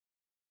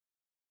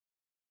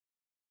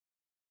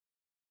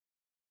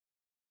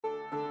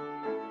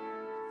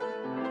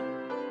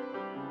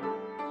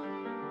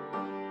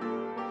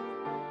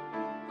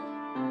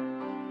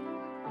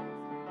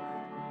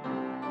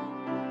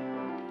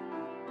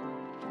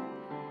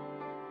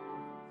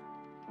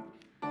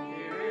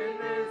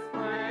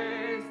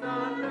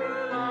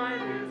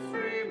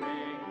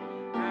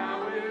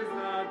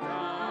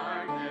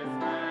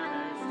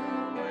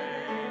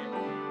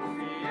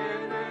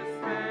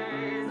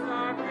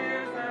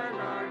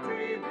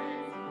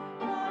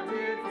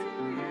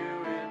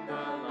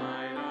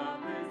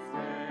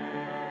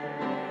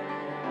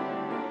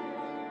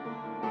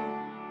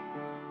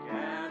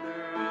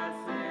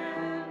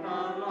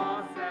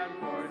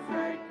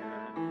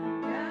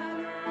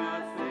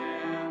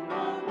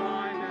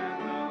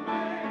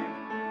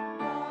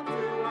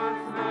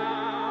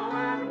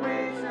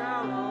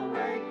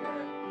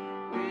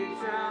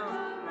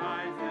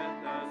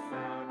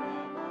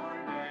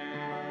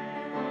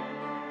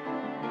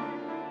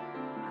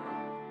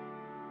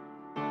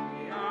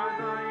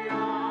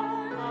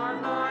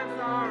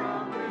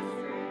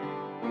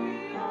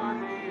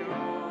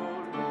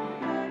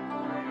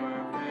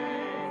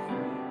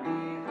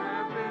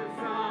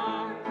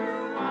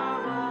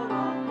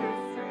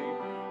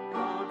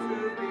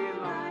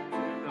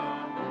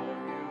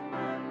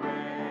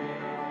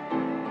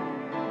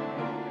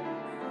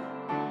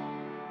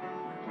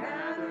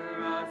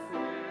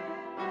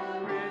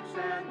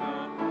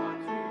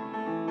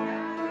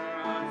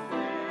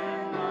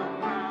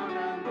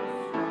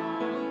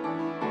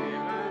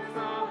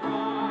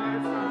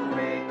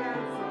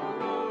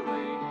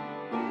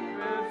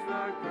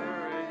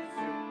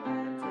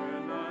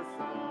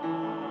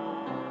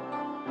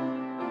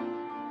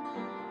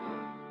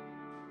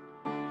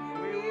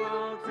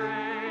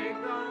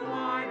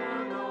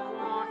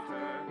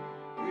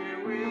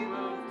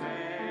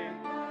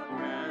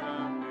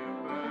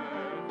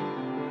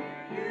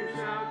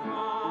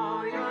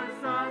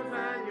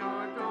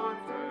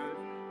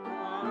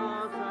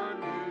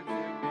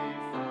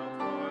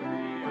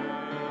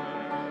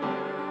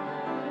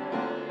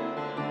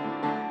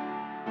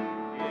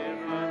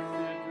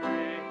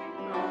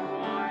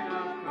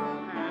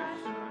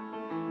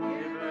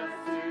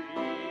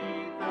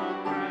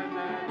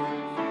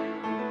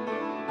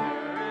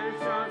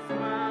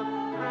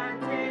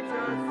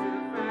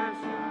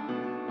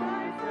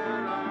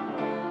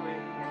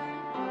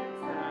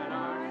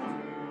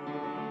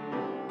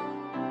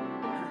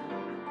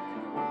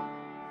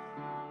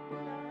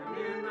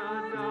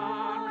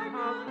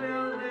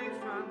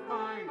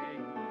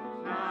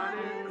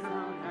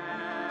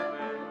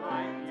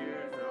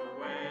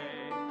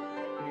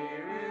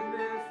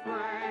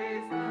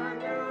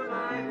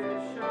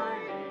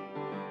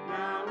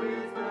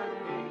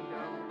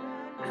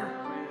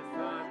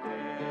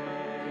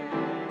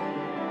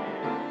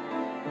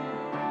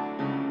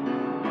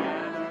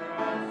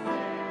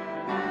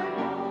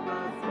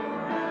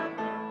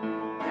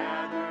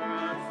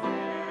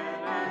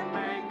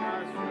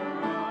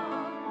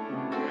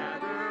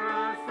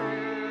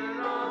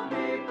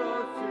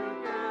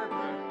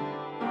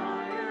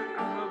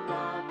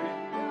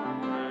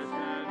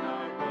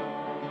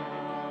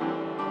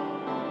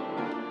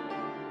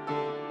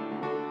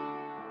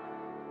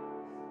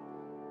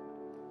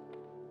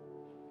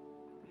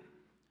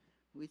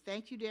We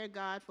thank you, dear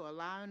God, for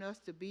allowing us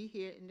to be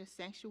here in the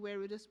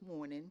sanctuary this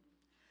morning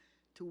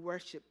to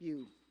worship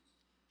you.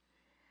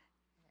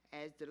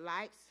 As the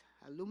lights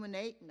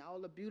illuminate and all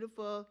the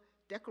beautiful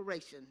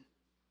decoration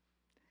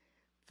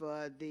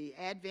for the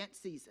Advent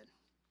season.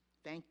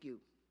 Thank you.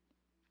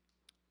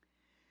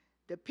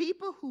 The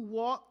people who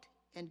walked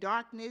in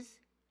darkness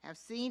have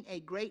seen a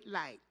great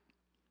light.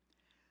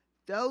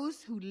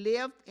 Those who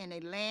lived in a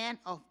land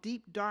of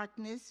deep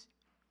darkness,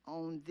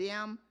 on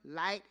them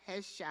light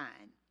has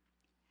shined.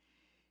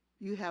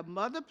 You have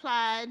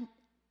multiplied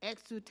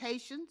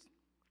exultations.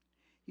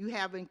 You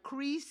have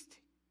increased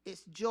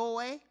its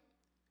joy.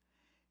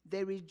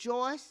 They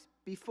rejoice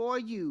before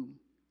you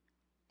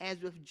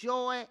as with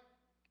joy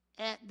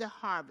at the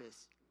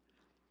harvest,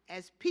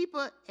 as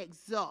people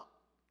exult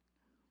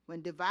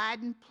when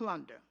dividing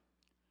plunder,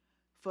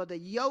 for the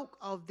yoke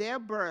of their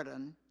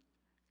burden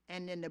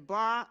and in the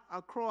bar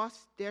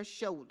across their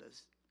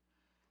shoulders.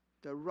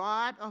 The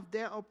rod of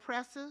their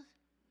oppressors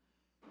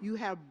you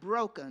have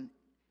broken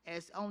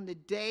as on the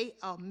day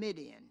of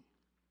Midian.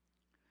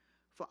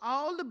 For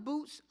all the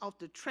boots of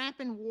the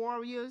tramping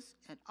warriors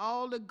and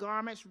all the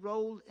garments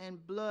rolled in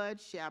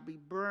blood shall be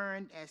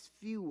burned as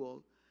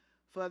fuel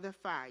for the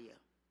fire.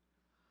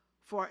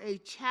 For a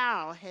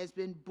child has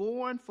been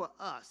born for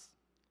us,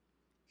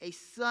 a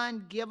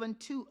son given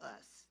to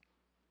us.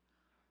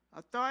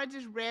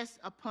 Authorities rest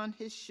upon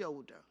his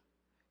shoulder,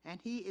 and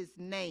he is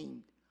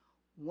named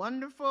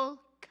Wonderful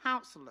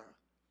Counselor,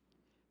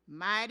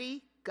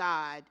 Mighty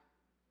God,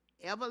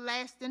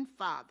 Everlasting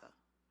Father,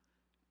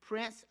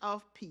 Prince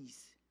of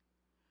Peace.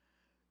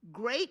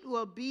 Great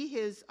will be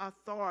his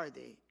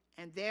authority,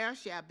 and there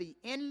shall be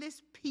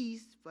endless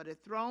peace for the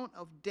throne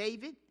of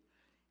David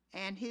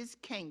and his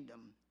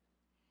kingdom.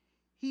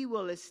 He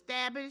will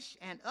establish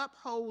and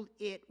uphold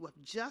it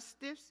with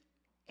justice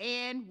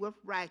and with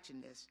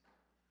righteousness.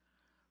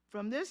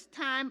 From this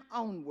time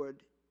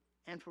onward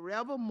and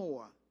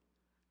forevermore,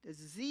 the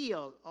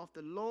zeal of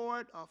the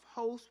Lord of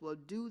hosts will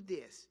do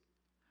this.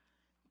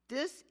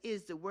 This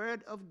is the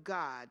word of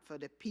God for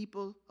the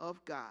people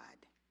of God.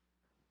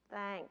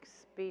 Thanks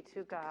be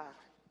to God.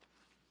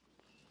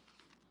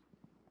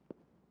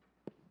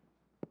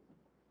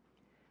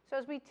 So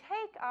as we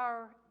take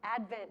our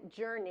Advent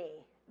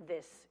journey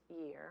this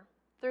year,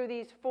 through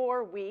these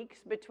 4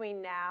 weeks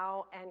between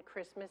now and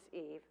Christmas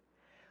Eve,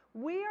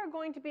 we are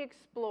going to be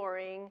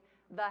exploring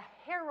the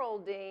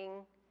heralding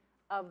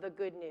of the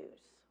good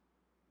news.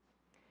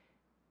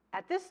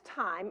 At this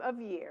time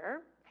of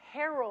year,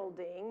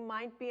 heralding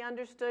might be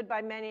understood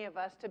by many of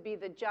us to be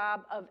the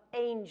job of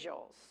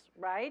angels,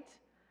 right?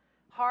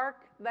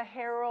 Hark the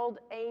Herald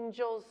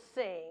Angels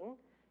Sing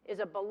is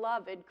a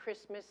beloved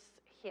Christmas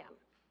hymn.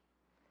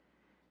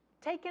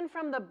 Taken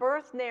from the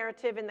birth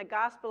narrative in the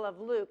Gospel of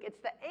Luke, it's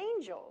the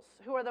angels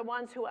who are the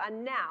ones who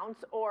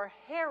announce or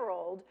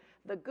herald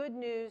the good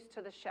news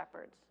to the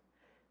shepherds.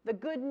 The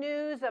good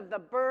news of the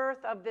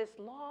birth of this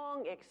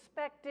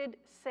long-expected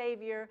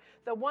Savior,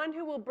 the one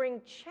who will bring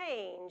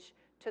change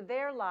to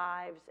their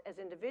lives as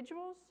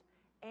individuals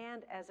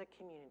and as a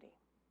community.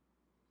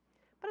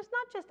 But it's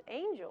not just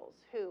angels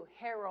who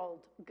herald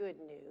good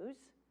news.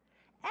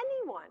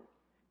 Anyone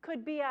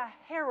could be a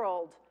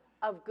herald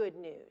of good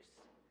news.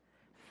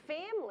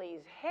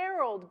 Families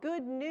herald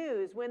good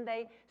news when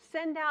they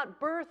send out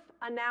birth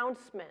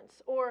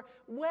announcements or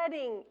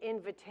wedding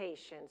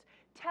invitations,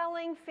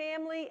 telling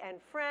family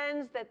and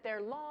friends that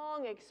their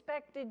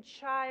long-expected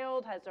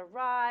child has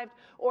arrived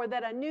or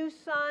that a new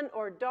son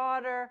or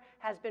daughter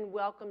has been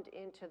welcomed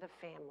into the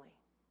family.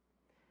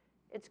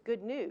 It's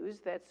good news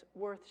that's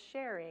worth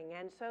sharing,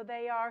 and so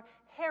they are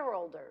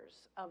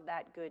heralders of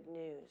that good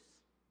news.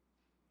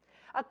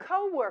 A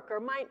coworker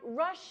might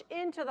rush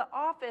into the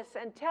office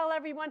and tell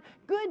everyone,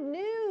 good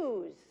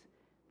news!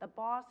 The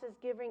boss is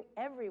giving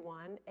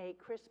everyone a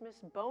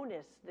Christmas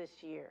bonus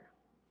this year.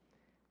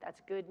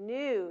 That's good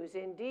news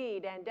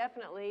indeed, and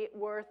definitely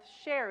worth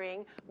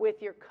sharing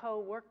with your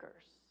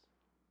coworkers.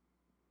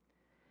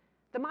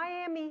 The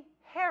Miami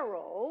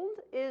Herald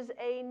is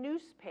a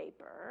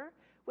newspaper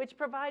which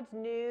provides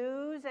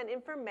news and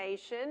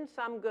information,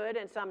 some good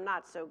and some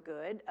not so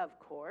good, of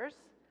course,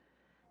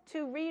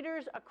 to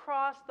readers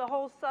across the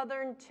whole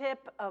southern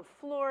tip of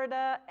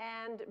Florida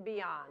and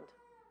beyond.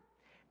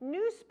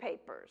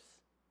 Newspapers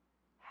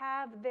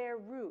have their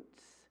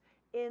roots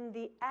in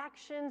the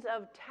actions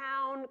of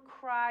town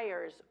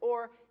criers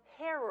or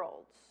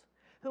heralds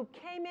who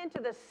came into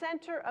the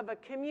center of a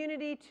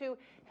community to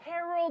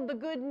herald the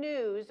good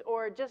news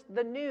or just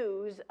the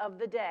news of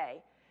the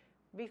day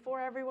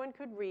before everyone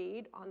could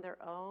read on their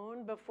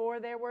own, before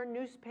there were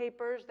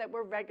newspapers that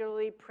were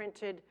regularly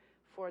printed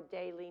for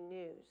daily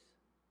news.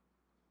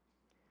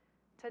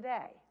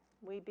 Today,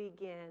 we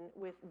begin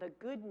with the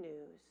good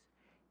news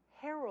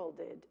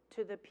heralded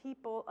to the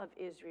people of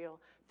Israel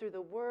through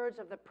the words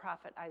of the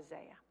prophet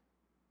Isaiah.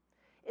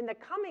 In the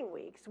coming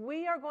weeks,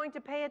 we are going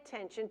to pay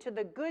attention to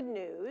the good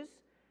news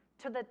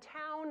to the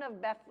town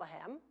of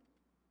Bethlehem,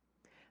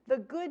 the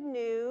good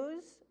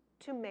news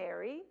to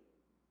Mary,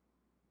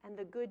 and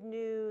the good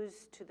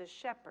news to the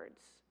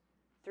shepherds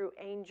through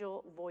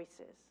angel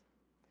voices.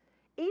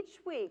 Each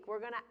week, we're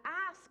going to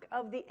ask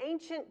of the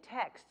ancient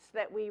texts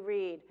that we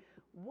read,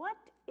 what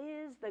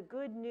is the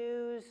good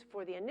news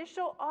for the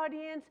initial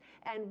audience,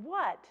 and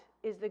what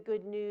is the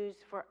good news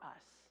for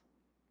us?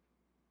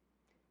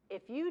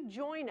 If you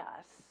join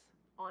us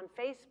on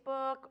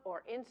Facebook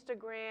or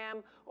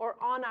Instagram or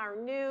on our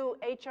new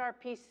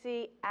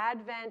HRPC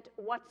Advent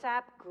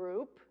WhatsApp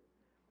group,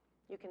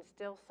 you can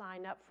still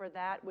sign up for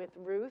that with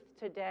Ruth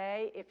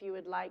today if you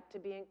would like to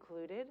be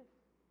included.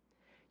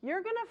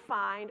 You're going to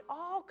find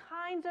all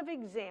kinds of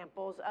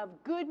examples of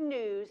good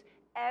news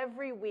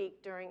every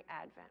week during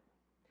Advent.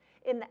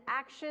 In the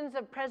actions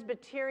of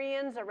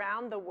Presbyterians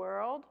around the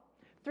world,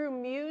 through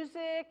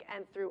music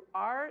and through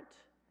art,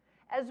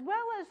 as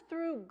well as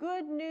through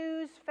good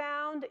news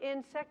found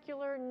in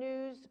secular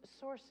news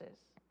sources.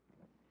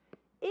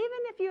 Even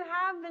if you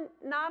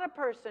not a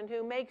person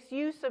who makes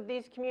use of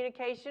these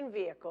communication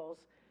vehicles,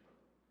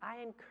 I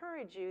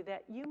encourage you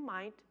that you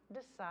might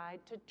decide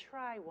to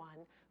try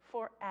one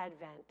for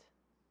Advent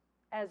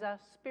as a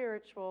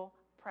spiritual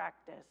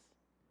practice.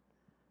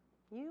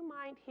 You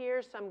might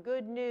hear some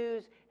good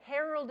news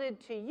heralded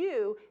to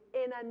you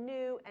in a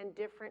new and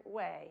different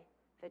way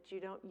that you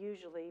don't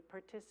usually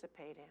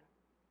participate in.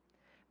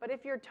 But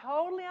if you're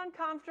totally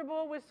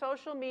uncomfortable with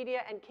social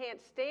media and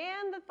can't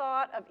stand the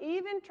thought of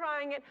even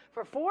trying it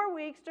for 4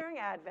 weeks during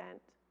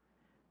Advent,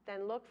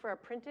 then look for a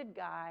printed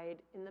guide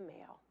in the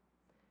mail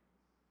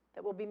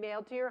that will be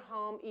mailed to your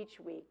home each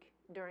week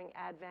during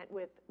Advent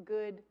with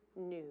good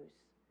news.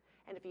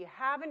 And if you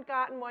haven't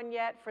gotten one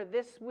yet for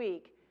this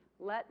week,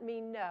 let me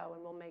know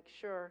and we'll make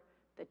sure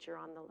that you're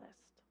on the list.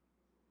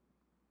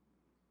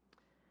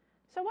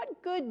 So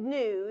what good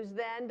news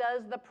then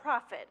does the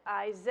prophet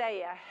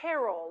Isaiah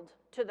herald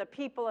to the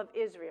people of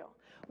Israel?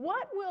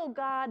 What will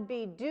God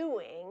be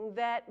doing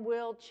that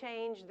will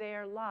change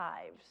their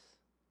lives?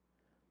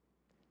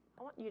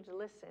 I want you to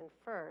listen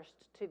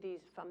first to these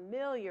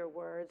familiar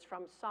words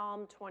from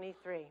Psalm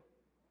 23.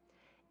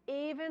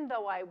 Even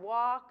though I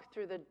walk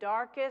through the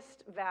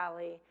darkest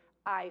valley,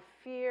 I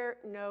fear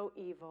no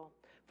evil.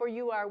 For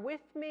you are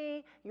with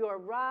me, your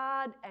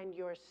rod and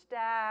your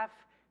staff,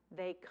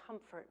 they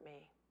comfort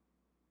me.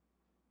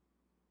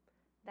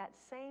 That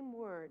same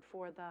word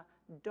for the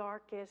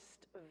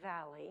darkest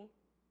valley,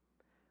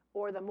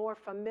 or the more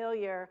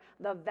familiar,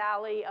 the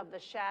valley of the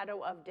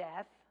shadow of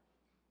death,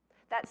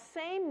 that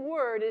same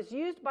word is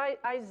used by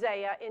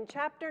Isaiah in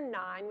chapter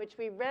 9, which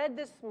we read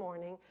this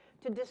morning,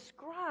 to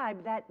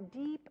describe that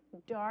deep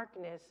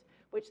darkness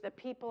which the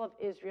people of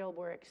Israel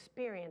were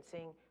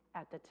experiencing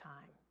at the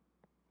time.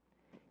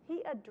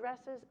 He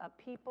addresses a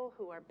people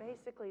who are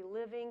basically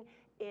living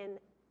in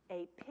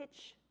a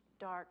pitch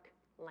dark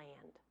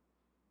land.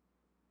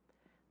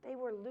 They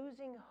were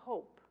losing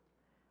hope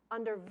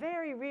under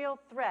very real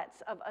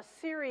threats of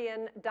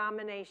Assyrian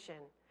domination.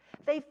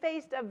 They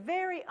faced a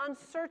very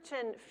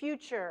uncertain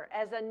future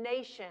as a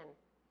nation.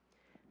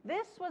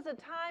 This was a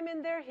time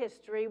in their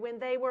history when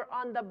they were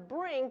on the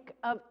brink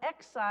of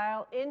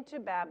exile into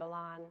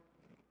Babylon,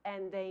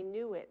 and they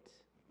knew it.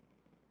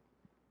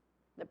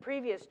 The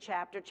previous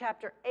chapter,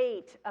 chapter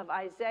 8 of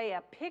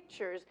Isaiah,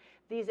 pictures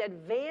these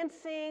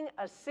advancing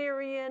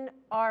Assyrian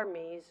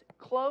armies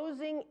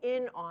closing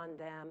in on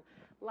them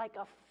like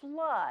a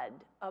flood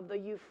of the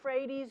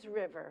Euphrates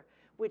River,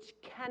 which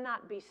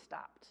cannot be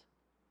stopped.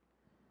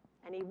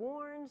 And he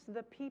warns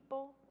the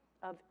people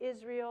of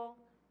Israel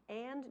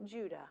and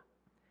Judah,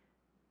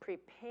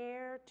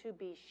 prepare to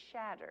be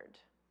shattered.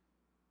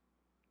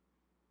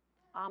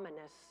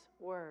 Ominous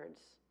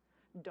words,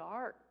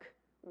 dark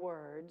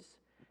words,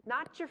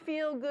 not your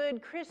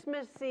feel-good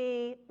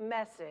Christmassy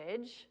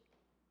message.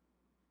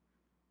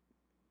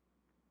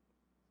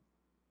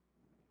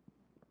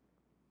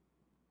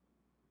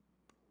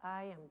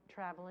 I am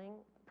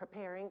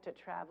preparing to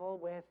travel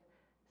with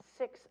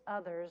 6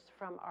 others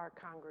from our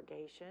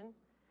congregation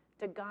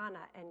to Ghana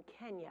and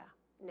Kenya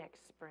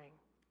next spring.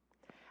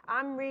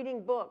 I'm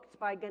reading books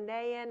by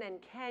Ghanaian and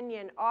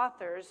Kenyan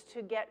authors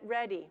to get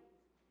ready.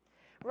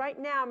 Right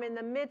now, I'm in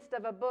the midst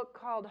of a book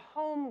called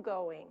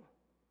Homegoing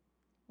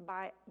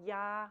by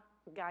Ya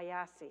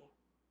Gayasi.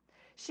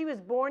 She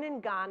was born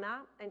in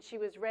Ghana and she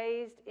was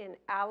raised in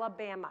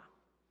Alabama.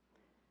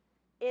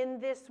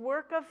 In this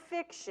work of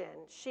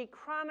fiction, she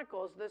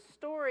chronicles the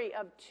story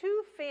of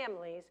 2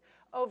 families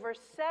over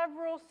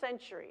several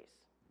centuries,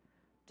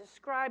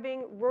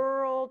 describing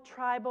rural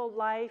tribal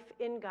life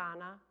in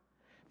Ghana,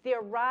 the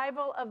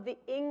arrival of the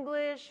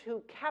English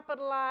who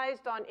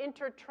capitalized on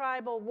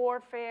intertribal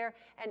warfare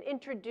and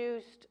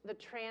introduced the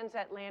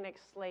transatlantic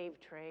slave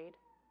trade,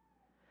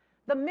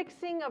 the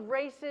mixing of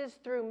races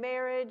through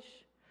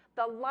marriage,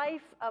 the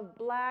life of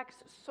blacks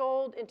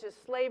sold into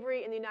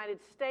slavery in the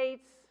United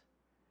States,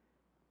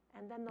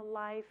 and then the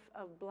life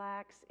of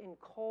blacks in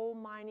coal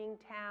mining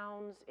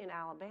towns in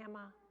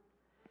Alabama,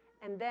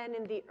 and then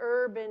in the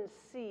urban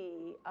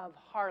sea of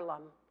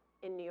Harlem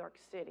in New York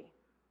City.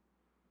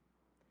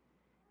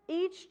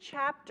 Each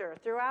chapter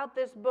throughout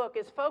this book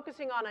is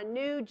focusing on a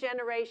new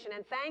generation,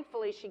 and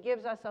thankfully she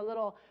gives us a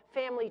little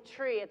family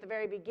tree at the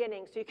very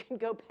beginning so you can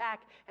go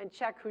back and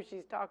check who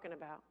she's talking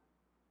about.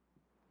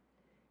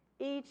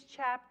 Each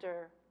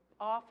chapter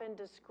often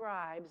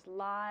describes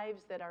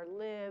lives that are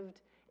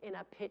lived in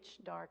a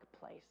pitch-dark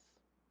place.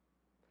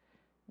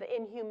 The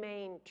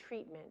inhumane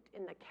treatment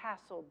in the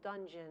castle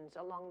dungeons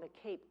along the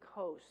Cape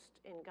Coast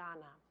in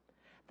Ghana,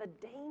 the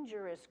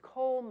dangerous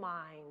coal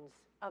mines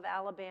of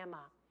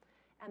Alabama,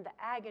 and the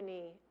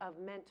agony of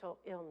mental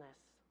illness.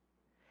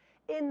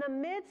 In the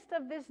midst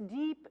of this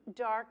deep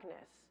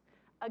darkness,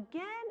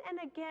 again and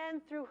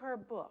again through her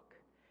book,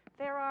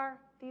 there are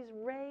these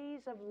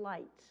rays of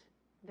light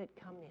that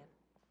come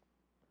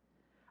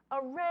in.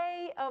 A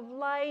ray of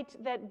light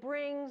that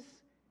brings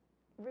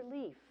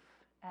relief,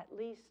 at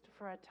least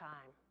for a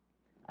time.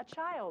 A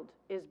child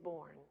is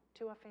born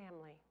to a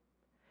family.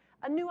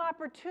 A new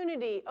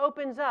opportunity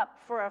opens up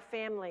for a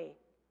family.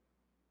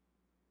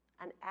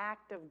 An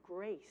act of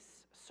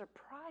grace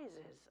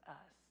surprises us.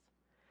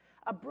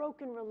 A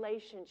broken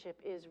relationship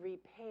is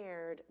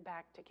repaired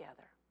back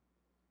together.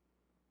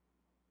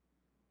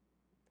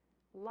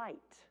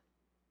 Light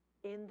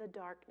in the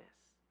darkness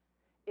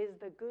is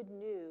the good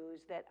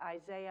news that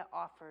Isaiah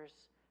offers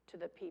to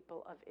the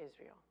people of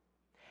Israel.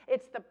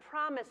 It's the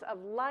promise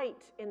of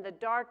light in the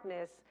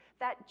darkness,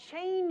 that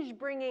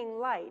change-bringing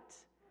light,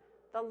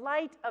 the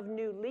light of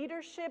new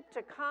leadership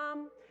to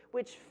come,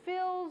 which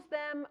fills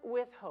them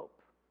with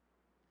hope.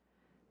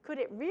 Could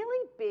it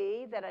really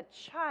be that a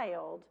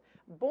child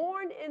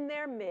born in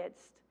their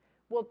midst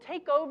will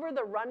take over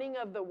the running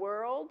of the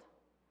world?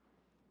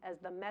 As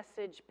the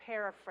Message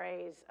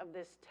paraphrase of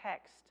this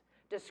text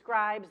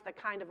describes the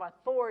kind of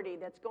authority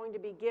that's going to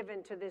be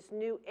given to this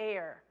new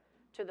heir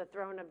to the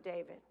throne of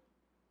David.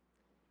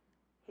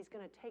 He's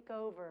going to take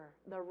over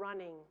the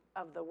running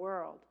of the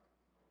world.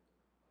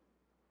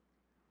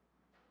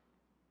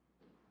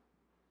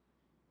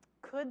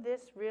 Could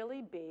this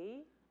really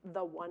be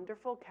the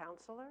wonderful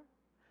counselor,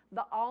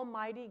 the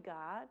almighty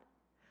God,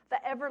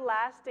 the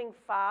everlasting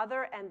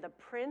Father, and the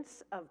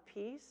Prince of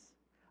Peace?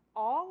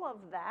 All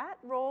of that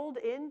rolled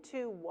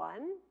into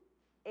one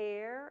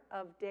heir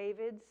of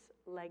David's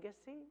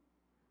legacy?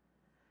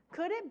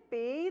 Could it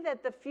be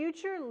that the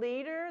future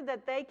leader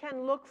that they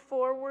can look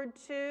forward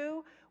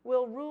to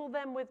will rule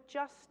them with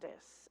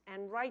justice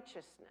and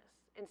righteousness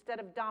instead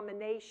of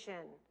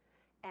domination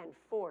and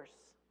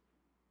force?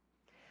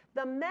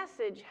 The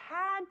message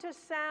had to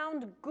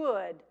sound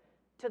good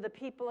to the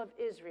people of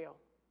Israel.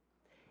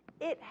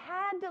 It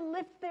had to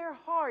lift their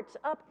hearts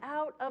up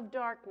out of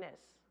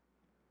darkness.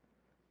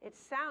 It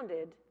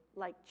sounded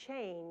like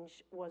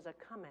change was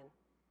a-coming.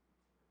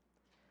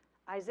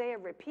 Isaiah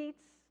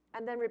repeats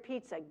and then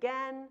repeats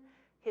again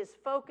his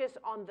focus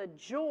on the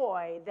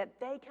joy that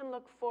they can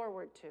look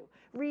forward to,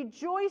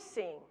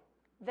 rejoicing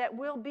that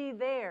will be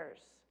theirs.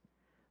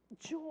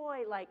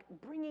 Joy like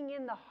bringing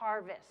in the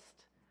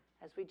harvest,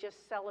 as we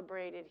just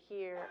celebrated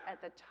here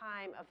at the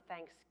time of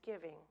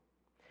Thanksgiving.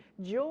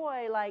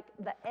 Joy like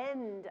the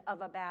end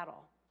of a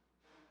battle.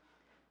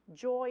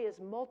 Joy is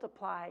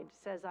multiplied,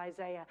 says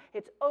Isaiah.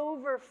 It's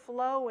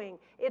overflowing.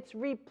 It's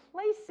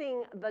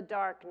replacing the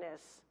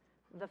darkness,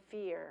 the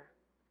fear,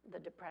 the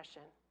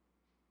depression.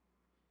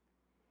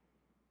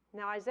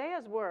 Now,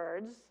 Isaiah's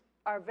words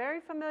are very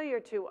familiar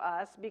to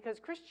us because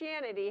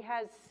Christianity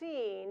has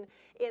seen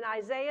in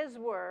Isaiah's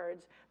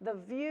words the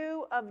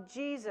view of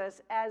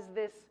Jesus as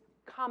this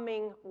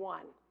coming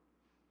one.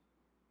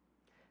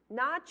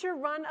 Not your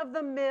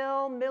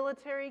run-of-the-mill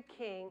military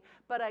king,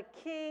 but a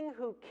king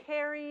who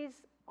carries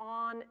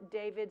on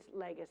David's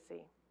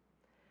legacy.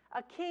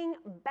 A king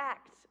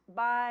backed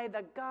by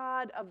the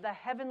God of the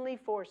heavenly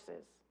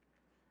forces.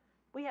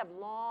 We have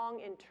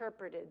long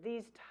interpreted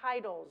these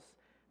titles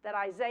that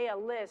Isaiah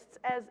lists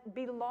as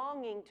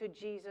belonging to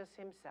Jesus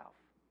himself.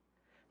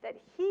 That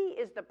he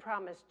is the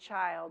promised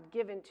child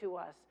given to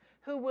us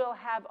who will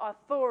have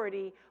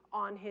authority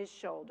on his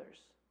shoulders.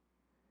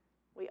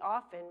 We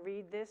often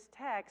read this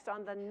text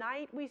on the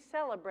night we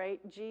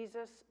celebrate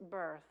Jesus'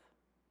 birth.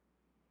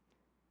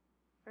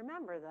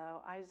 Remember,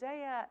 though,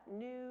 Isaiah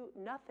knew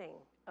nothing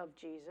of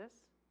Jesus.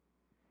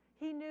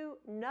 He knew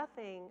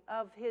nothing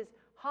of his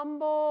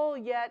humble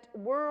yet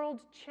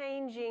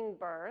world-changing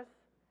birth.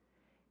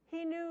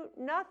 He knew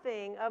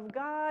nothing of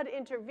God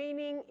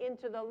intervening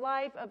into the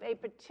life of a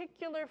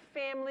particular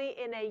family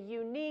in a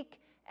unique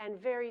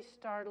and very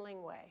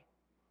startling way.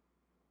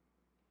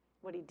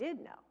 What he did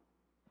know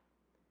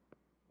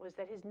was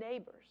that his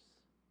neighbors,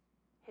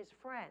 his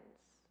friends,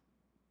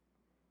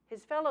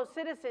 his fellow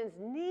citizens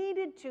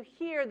needed to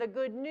hear the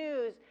good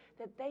news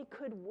that they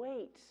could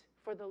wait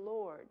for the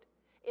Lord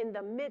in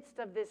the midst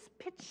of this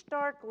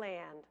pitch-dark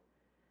land.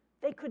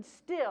 They could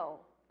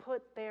still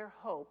put their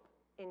hope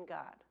in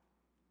God.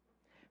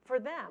 For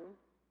them,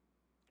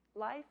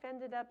 life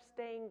ended up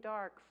staying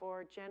dark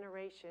for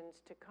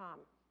generations to come.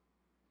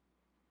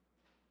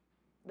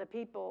 The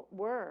people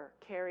were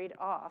carried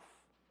off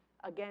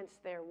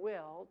against their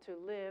will to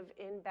live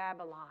in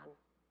Babylon.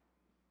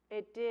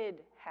 It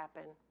did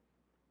happen.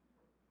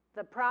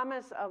 The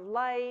promise of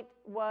light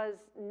was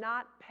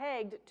not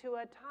pegged to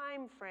a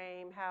time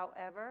frame,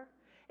 however.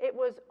 It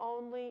was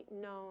only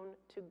known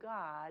to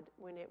God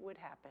when it would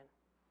happen.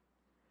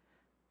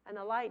 And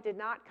the light did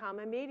not come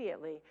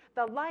immediately.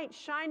 The light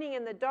shining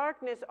in the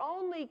darkness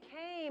only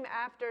came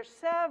after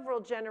several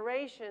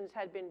generations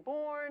had been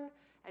born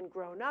and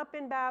grown up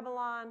in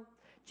Babylon,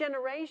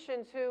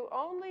 generations who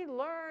only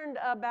learned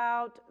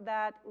about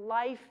that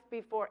life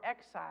before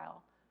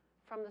exile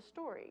from the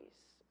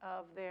stories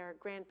of their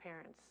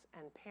grandparents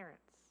and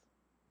parents.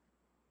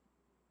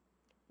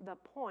 The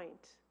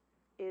point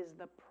is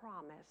the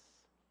promise.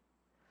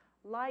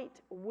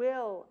 Light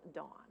will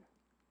dawn.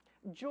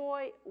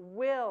 Joy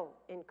will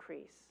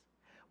increase.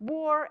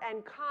 War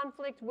and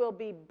conflict will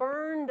be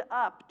burned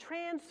up,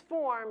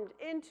 transformed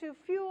into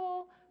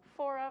fuel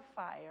for a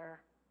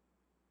fire.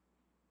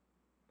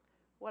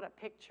 What a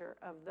picture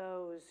of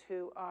those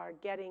who are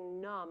getting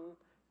numb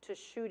to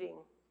shooting.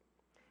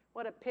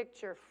 What a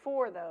picture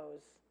for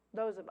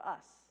those of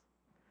us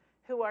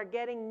who are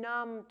getting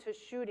numb to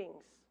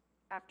shootings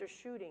after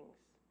shootings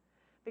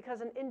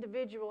because an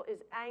individual is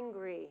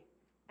angry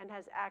and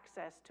has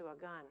access to a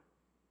gun.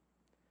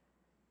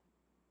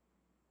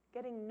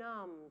 Getting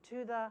numb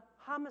to the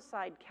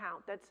homicide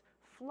count that's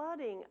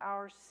flooding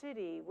our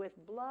city with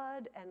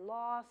blood and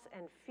loss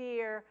and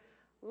fear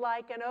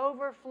like an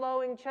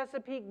overflowing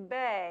Chesapeake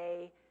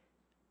Bay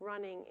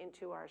running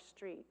into our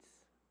streets.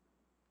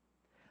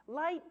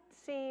 Light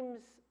seems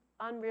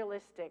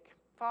unrealistic,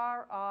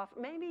 far off,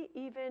 maybe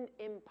even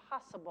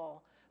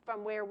impossible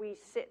from where we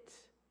sit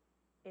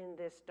in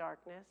this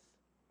darkness.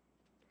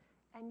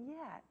 And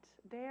yet,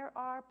 there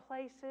are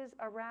places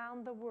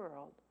around the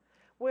world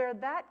where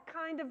that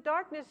kind of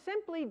darkness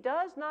simply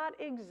does not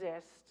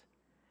exist,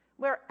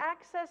 where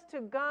access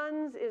to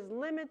guns is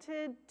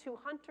limited to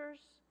hunters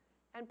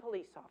and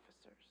police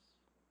officers.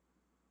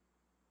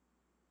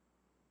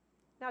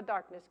 Now,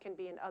 darkness can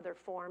be in other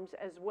forms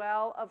as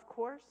well, of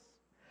course.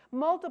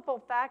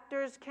 Multiple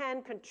factors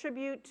can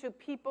contribute to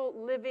people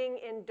living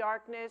in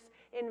darkness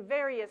in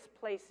various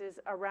places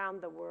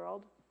around the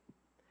world.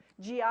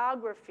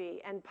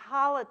 Geography and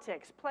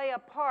politics play a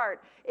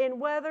part in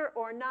whether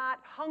or not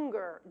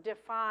hunger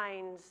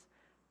defines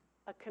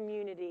a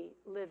community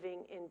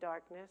living in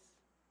darkness,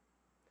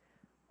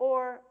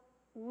 or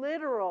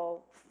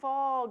literal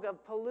fog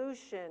of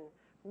pollution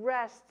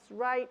rests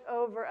right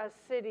over a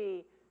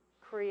city,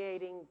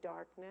 creating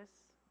darkness.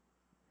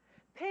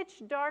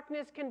 Pitch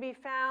darkness can be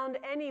found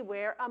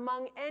anywhere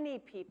among any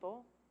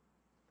people.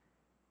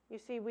 You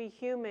see, we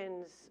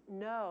humans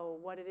know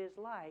what it is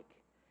like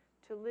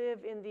to live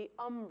in the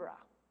umbra,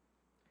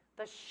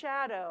 the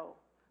shadow,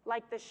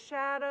 like the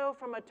shadow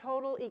from a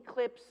total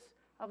eclipse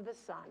of the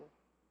sun,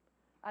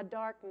 a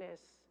darkness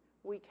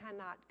we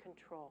cannot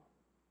control.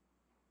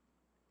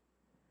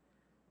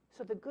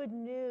 So the good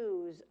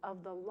news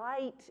of the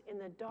light in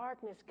the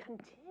darkness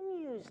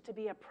continues to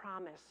be a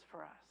promise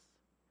for us.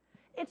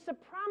 It's a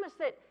promise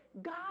that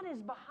God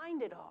is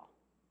behind it all.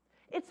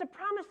 It's a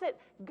promise that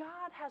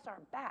God has our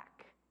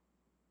back,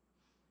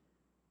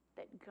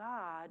 that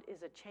God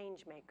is a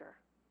change maker,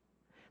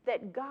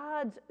 that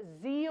God's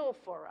zeal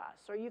for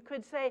us, or you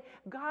could say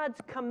God's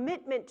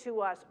commitment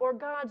to us, or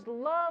God's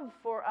love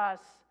for us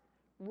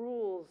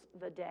rules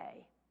the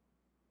day.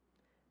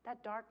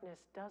 That darkness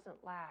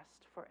doesn't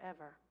last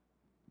forever.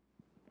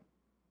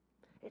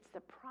 It's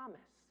the promise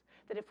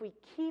that if we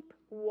keep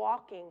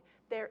walking,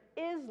 there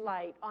is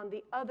light on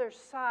the other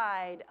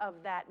side of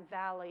that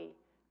valley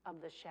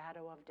of the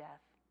shadow of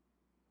death.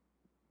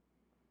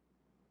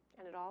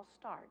 And it all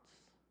starts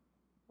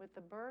with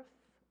the birth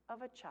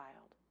of a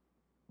child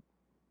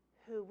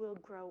who will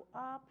grow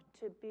up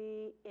to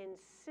be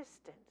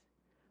insistent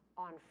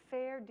on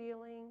fair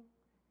dealing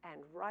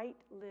and right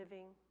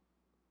living.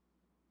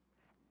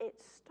 It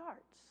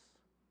starts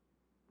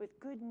with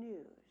good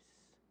news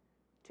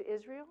to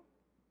Israel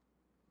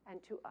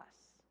and to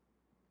us.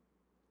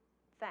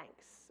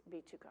 Thanks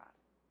be to God.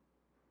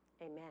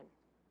 Amen.